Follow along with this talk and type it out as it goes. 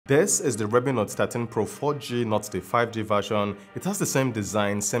This is the Redmi Note 13 Pro 4G, not the 5G version. It has the same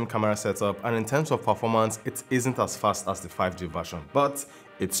design, same camera setup, and in terms of performance, it isn't as fast as the 5G version, but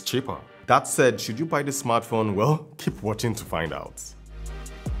it's cheaper. That said, should you buy this smartphone? Well, keep watching to find out.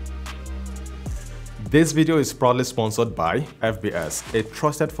 This video is proudly sponsored by FBS, a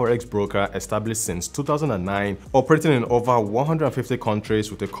trusted forex broker established since 2009, operating in over 150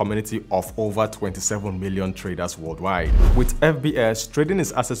 countries with a community of over 27 million traders worldwide. With FBS, trading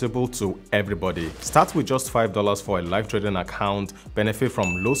is accessible to everybody. Start with just $5 for a live trading account, benefit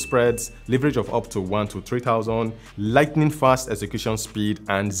from low spreads, leverage of up to 1 to 3,000, lightning fast execution speed,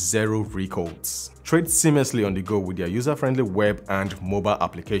 and zero recodes. Trade seamlessly on the go with their user-friendly web and mobile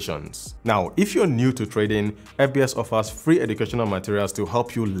applications. Now, if you're new to trading, FBS offers free educational materials to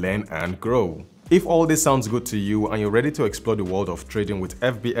help you learn and grow. If all this sounds good to you and you're ready to explore the world of trading with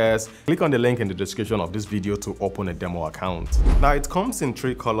FBS, click on the link in the description of this video to open a demo account. Now, it comes in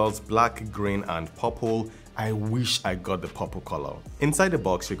 3 colors: black, green, and purple. I wish I got the purple color. Inside the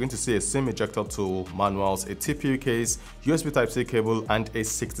box, you're going to see a SIM ejector tool, manuals, a TPU case, USB Type-C cable, and a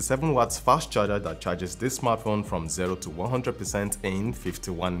 67 watts fast charger that charges this smartphone from 0 to 100% in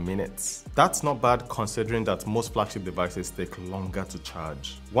 51 minutes. That's not bad considering that most flagship devices take longer to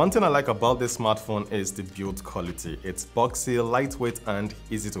charge. One thing I like about this smartphone is the build quality. It's boxy, lightweight, and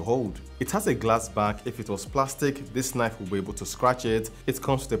easy to hold. It has a glass back. If it was plastic, this knife will be able to scratch it. It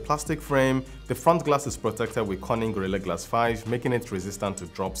comes with a plastic frame. The front glass is protected with Corning Gorilla Glass 5, making it resistant to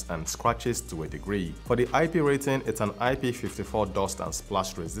drops and scratches to a degree. For the IP rating, it's an IP54 dust and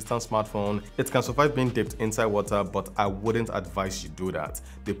splash resistant smartphone. It can survive being dipped inside water, but I wouldn't advise you do that.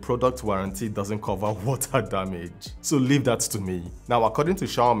 The product warranty doesn't cover water damage, so leave that to me. Now, according to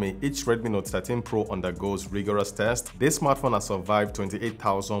Xiaomi, each Redmi Note 13 Pro undergoes rigorous tests. This smartphone has survived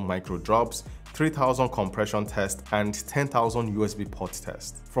 28,000 micro drops, 3,000 compression tests, and 10,000 USB port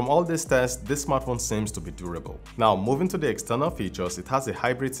tests. From all these tests, this smartphone seems to be durable. Now, moving to the external features, it has a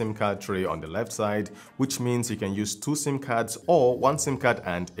hybrid SIM card tray on the left side, which means you can use 2 SIM cards or 1 SIM card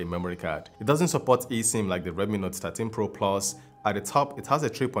and a memory card. It doesn't support eSIM like the Redmi Note 13 Pro Plus. At the top, it has a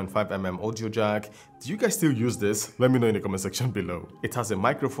 3.5mm audio jack. Do you guys still use this? Let me know in the comment section below. It has a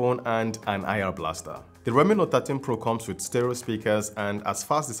microphone and an IR blaster. The Redmi Note 13 Pro comes with stereo speakers, and as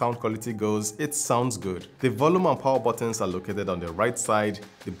far as the sound quality goes, it sounds good. The volume and power buttons are located on the right side.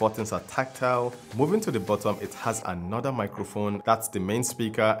 The buttons are tactile. Moving to the bottom, it has another microphone, that's the main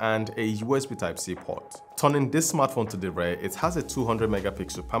speaker, and a USB Type-C port. Turning this smartphone to the rear, it has a 200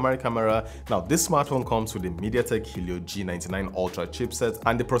 megapixel primary camera. Now, this smartphone comes with the MediaTek Helio G99 Ultra chipset,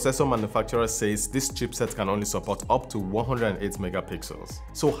 and the processor manufacturer says this chipset can only support up to 108 megapixels.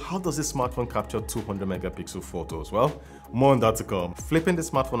 So how does this smartphone capture 200 megapixel photos? Well, more on that to come. Flipping the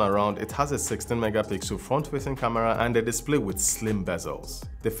smartphone around, it has a 16 megapixel front-facing camera and a display with slim bezels.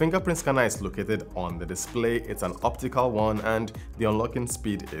 The fingerprint scanner is located on the display. It's an optical one, and the unlocking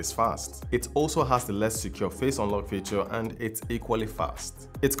speed is fast. It also has the less secure face unlock feature, and it's equally fast.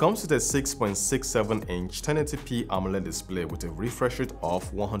 It comes with a 6.67-inch 1080p AMOLED display with a refresh rate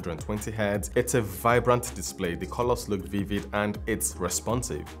of 120 Hz. It's a vibrant display, the colors look vivid, and it's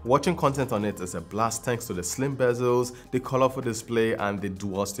responsive. Watching content on it is a blast thanks to the slim bezels, the colorful display, and the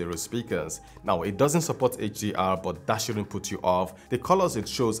dual stereo speakers. Now, it doesn't support HDR, but that shouldn't put you off. The colors it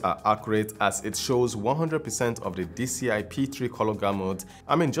shows are accurate, as it shows 100% of the DCI P3 color gamut.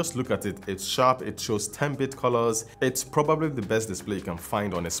 I mean, just look at it. It's sharp, it shows 10-bit colors. It's probably the best display you can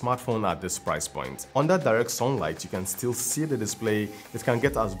find on a smartphone at this price point. Under direct sunlight, you can still see the display. It can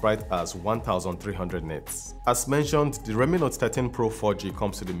get as bright as 1300 nits. As mentioned, the Redmi Note 13 Pro 4G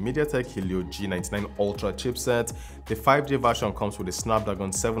comes with the MediaTek Helio G99 Ultra chipset. The 5G version comes with the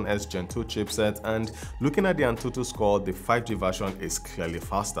Snapdragon 7S Gen 2 chipset, and looking at the Antutu score, the 5G version is clearly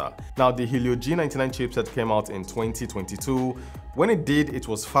faster. Now, the Helio G99 chipset came out in 2022. When it did, it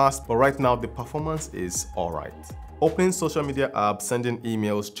was fast, but right now the performance is alright. Opening social media apps, sending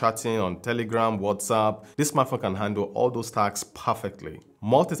emails, chatting on Telegram, WhatsApp, this smartphone can handle all those tasks perfectly.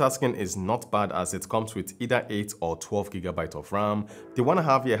 Multitasking is not bad, as it comes with either 8 or 12 GB of RAM. The one I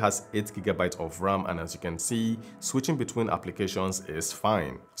have here has 8 GB of RAM, and as you can see, switching between applications is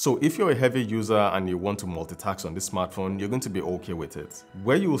fine. So if you're a heavy user and you want to multitask on this smartphone, you're going to be okay with it.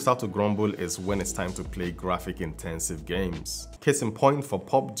 Where you will start to grumble is when it's time to play graphic-intensive games. Case in point, for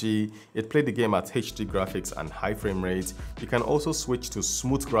PUBG, it played the game at HD graphics and high frame rate. You can also switch to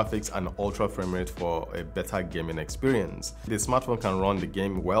smooth graphics and ultra frame rate for a better gaming experience. The smartphone can run the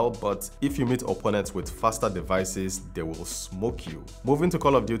game well, but if you meet opponents with faster devices, they will smoke you. Moving to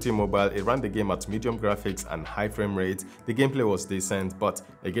Call of Duty Mobile, it ran the game at medium graphics and high frame rate. The gameplay was decent, but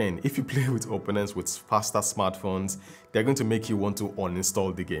again, if you play with opponents with faster smartphones, they're going to make you want to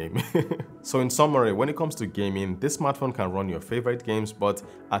uninstall the game. So in summary, when it comes to gaming, this smartphone can run your favorite games but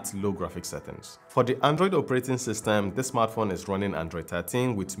at low graphics settings. For the Android operating system, this smartphone is running Android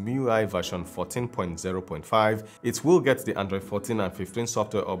 13 with MIUI version 14.0.5. It will get the Android 14 and 15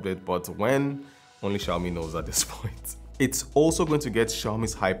 software update, but when? Only Xiaomi knows at this point. It's also going to get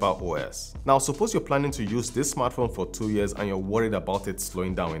Xiaomi's Hyper OS. Now, suppose you're planning to use this smartphone for 2 years and you're worried about it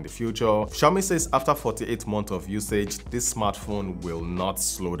slowing down in the future. Xiaomi says after 48 months of usage, this smartphone will not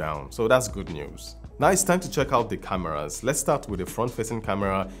slow down. So that's good news. Now it's time to check out the cameras. Let's start with the front-facing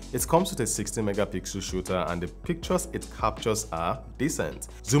camera. It comes with a 16 megapixel shooter and the pictures it captures are decent.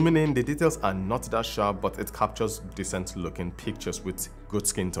 Zooming in, the details are not that sharp, but it captures decent looking pictures with good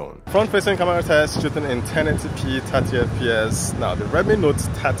skin tone. Front-facing camera test shooting in 1080p 30fps. Now the Redmi Note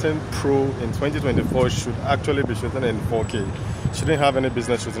 13 Pro in 2024 should actually be shooting in 4K. Shouldn't have any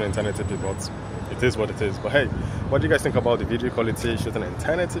business shooting in 1080p, but it is what it is. But hey, what do you guys think about the video quality shooting in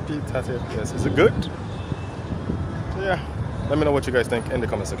 1080p 30fps? Is it good? So yeah, let me know what you guys think in the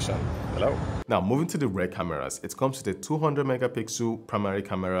comment section below. Now moving to the rear cameras, it comes with a 200 megapixel primary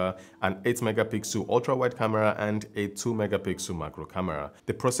camera, an 8 megapixel ultra wide camera and a 2 megapixel macro camera.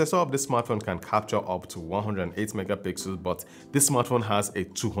 The processor of this smartphone can capture up to 108 megapixels, but this smartphone has a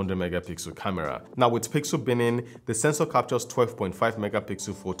 200 megapixel camera. Now with pixel binning, the sensor captures 12.5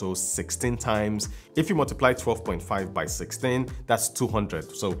 megapixel photos 16 times. If you multiply 12.5 by 16, that's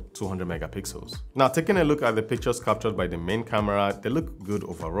 200, so 200 megapixels. Now taking a look at the pictures captured by the main camera, they look good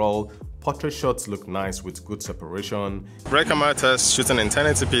overall. Portrait shots look nice with good separation. Rear camera test shooting in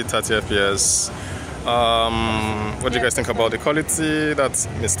 1080p 30fps. What do you guys think about the quality? That's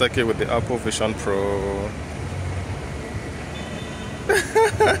mistaken with the Apple Vision Pro.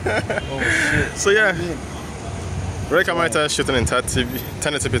 Oh shit. So yeah, rear camera test shooting in 1080p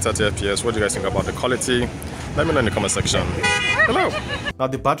 30fps. What do you guys think about the quality? Let me know in the comment section. Hello. Now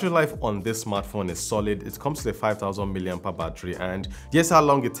the battery life on this smartphone is solid. It comes with a 5000 mAh battery, and here's how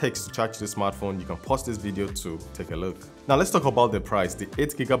long it takes to charge this smartphone. You can pause this video to take a look. Now let's talk about the price. The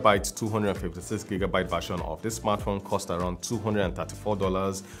 8GB 256GB version of this smartphone costs around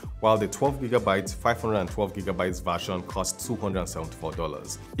 $234, while the 12GB 512GB version costs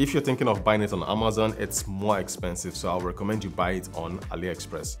 $274. If you're thinking of buying it on Amazon, it's more expensive, so I'll recommend you buy it on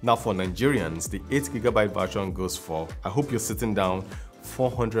AliExpress. Now for Nigerians, the 8GB version goes for, I hope you're sitting down,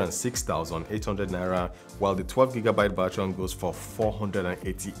 406,800 naira, while the 12GB version goes for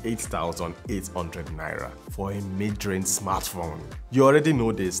 488,800 naira for a mid-range smartphone. You already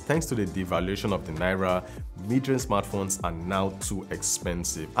know this, thanks to the devaluation of the naira, mid-range smartphones are now too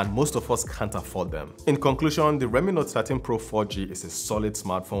expensive and most of us can't afford them. In conclusion, the Redmi Note 13 Pro 4G is a solid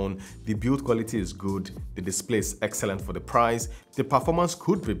smartphone. The build quality is good, the display is excellent for the price, the performance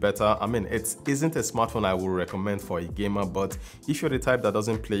could be better. I mean, it isn't a smartphone I would recommend for a gamer, but if you're the type that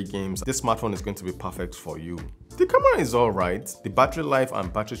doesn't play games, this smartphone is going to be perfect for you. The camera is alright, the battery life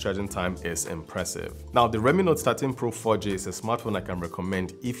and battery charging time is impressive. Now the Redmi Note 13 Pro 4G is a smartphone I can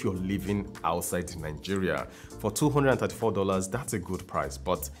recommend if you're living outside Nigeria. For $234, that's a good price,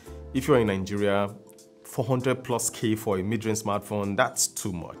 but if you're in Nigeria, 400+ K for a mid-range smartphone, that's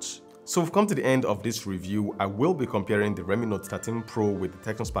too much. So we've come to the end of this review. I will be comparing the Redmi Note 13 Pro with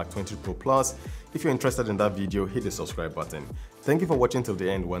the Technospark 20 Pro Plus. If you're interested in that video, hit the subscribe button. Thank you for watching till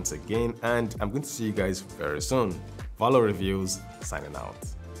the end once again, and I'm going to see you guys very soon. Valo Reviews, signing out.